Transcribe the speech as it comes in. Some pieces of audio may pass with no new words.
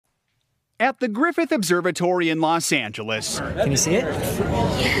At the Griffith Observatory in Los Angeles. Can you see it?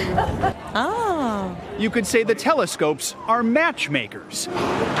 Oh. You could say the telescopes are matchmakers.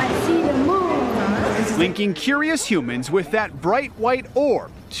 I see the moon. Linking curious humans with that bright white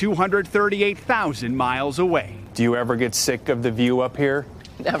orb 238,000 miles away. Do you ever get sick of the view up here?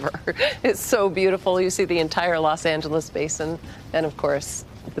 Never. It's so beautiful. You see the entire Los Angeles basin and, of course,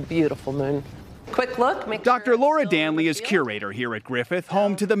 the beautiful moon. Quick look. Dr. Laura Danley is curator here at Griffith,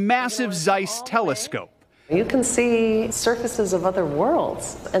 home to the massive Zeiss telescope. You can see surfaces of other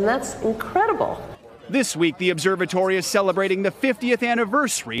worlds, and that's incredible. This week, the observatory is celebrating the 50th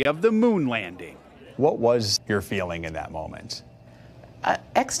anniversary of the moon landing. What was your feeling in that moment?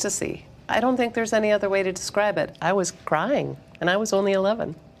 Ecstasy. I don't think there's any other way to describe it. I was crying, and I was only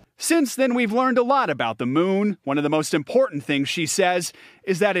 11. Since then, we've learned a lot about the moon. One of the most important things, she says,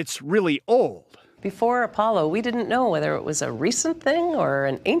 is that it's really old. Before Apollo, we didn't know whether it was a recent thing or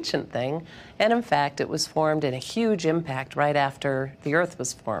an ancient thing, and in fact, it was formed in a huge impact right after the Earth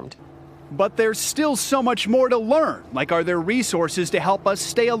was formed. But there's still so much more to learn, like are there resources to help us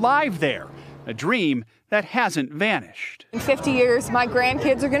stay alive there? A dream that hasn't vanished. In 50 years, my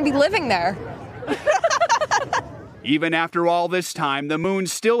grandkids are going to be living there. Even after all this time, the moon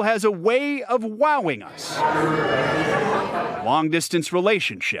still has a way of wowing us. Long-distance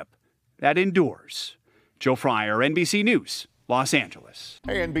relationship that endures. Joe Fryer, NBC News, Los Angeles.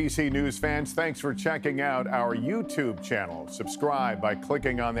 Hey, NBC News fans, thanks for checking out our YouTube channel. Subscribe by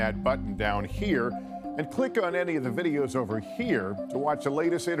clicking on that button down here and click on any of the videos over here to watch the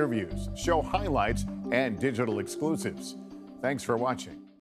latest interviews, show highlights, and digital exclusives. Thanks for watching.